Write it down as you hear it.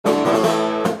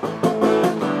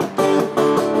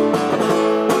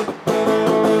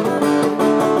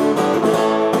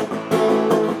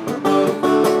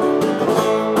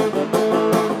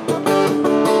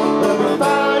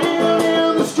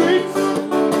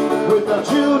our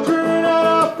children at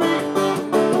our feet,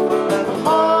 and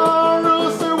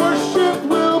tomorrow's their worship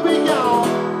will be gone.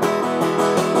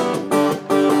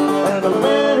 And the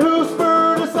man who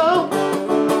spurred us on,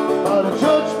 the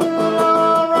judgment of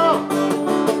our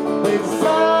wrong, they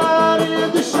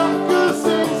decided to shock us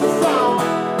sings the song.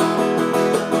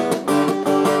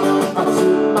 I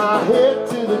tip my head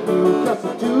to the new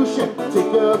Constitution,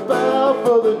 take a bow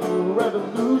for the new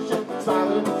revolution,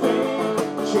 silent fame,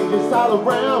 changes all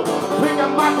around, pick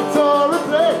up my guitar and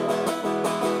play,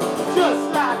 just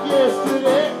like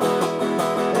yesterday,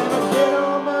 and I get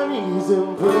on my knees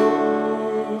and pray.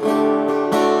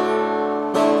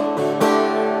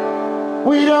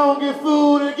 We don't get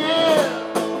food again.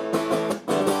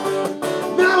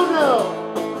 No, no.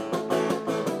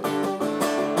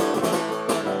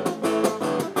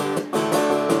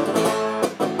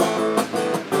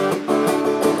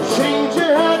 Change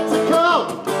had to come,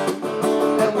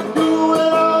 and we knew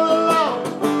it all along.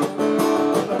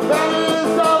 The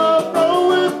valleys all are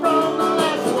flowing from the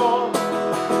last war,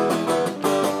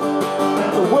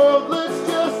 and the world looks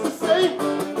just the same,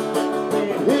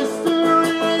 and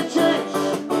history ain't changed.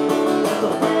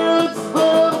 The fields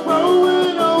were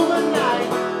growing overnight.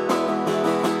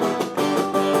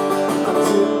 I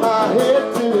tip my head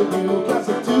to the new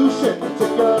Constitution,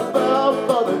 take a bow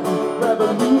for the new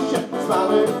revolution,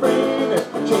 smiling frame and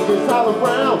changes all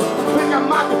around. Pick up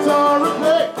my guitar and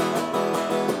play,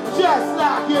 just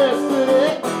like yesterday,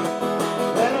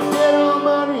 and I get on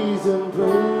my knees and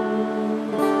pray.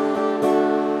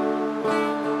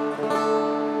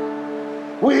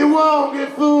 We won't get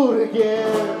food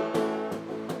again.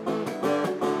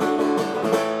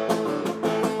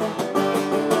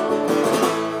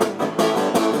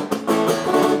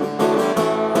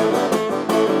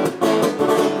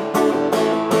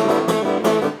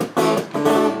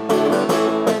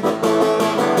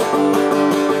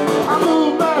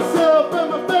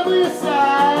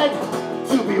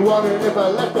 Wondering if I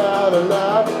left out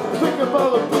alive. Think of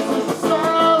all the pieces of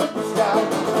smile at the sky.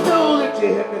 Know that you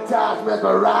hypnotized,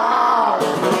 mesmerized.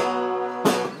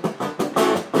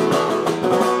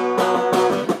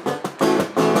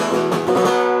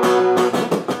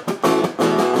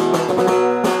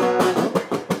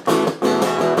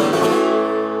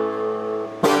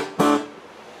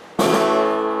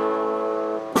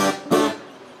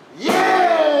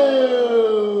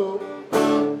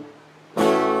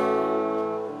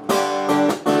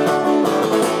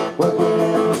 Walking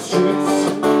in the streets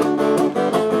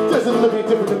doesn't look any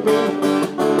different to me.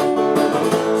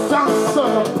 Some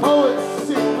sort of poets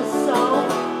sing the song,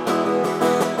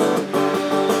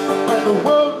 and the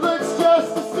world looks just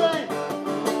the same,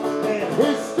 and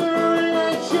history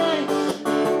ain't changed.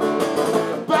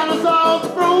 The battles all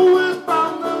throwing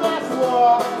from the last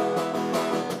war.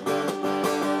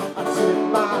 I tip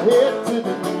my head to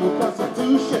the new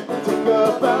Constitution, take a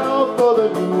bow for the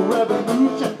new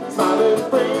revolution, smiling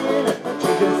frame,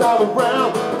 changes all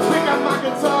around. Pick up my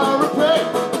guitar and play,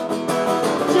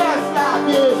 just like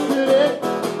yesterday,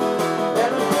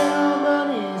 and I get on my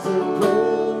knees and pray.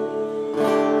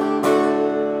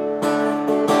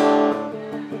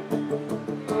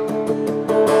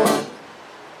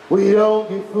 We don't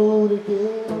get food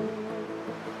again.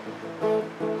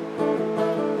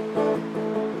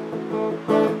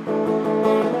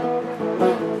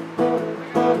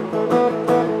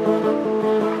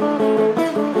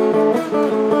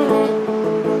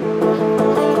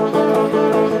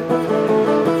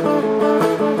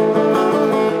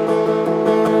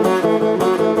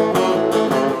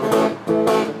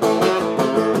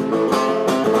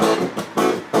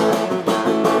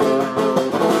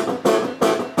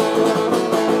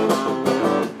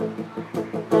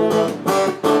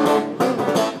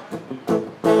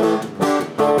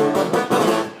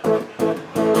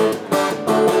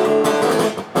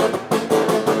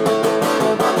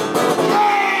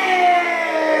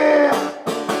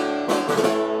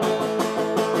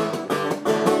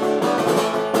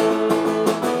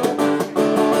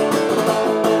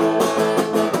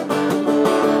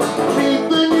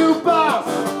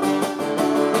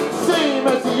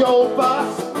 Old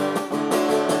boss.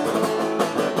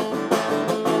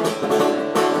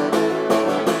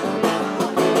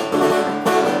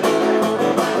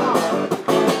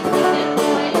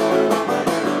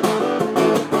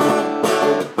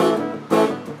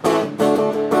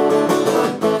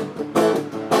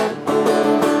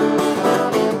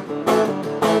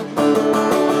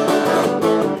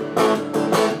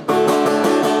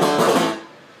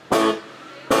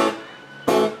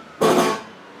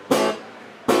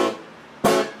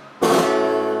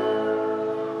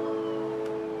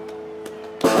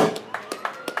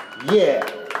 Yeah.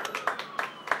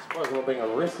 Might as well being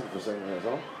arrested for singing that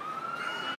song.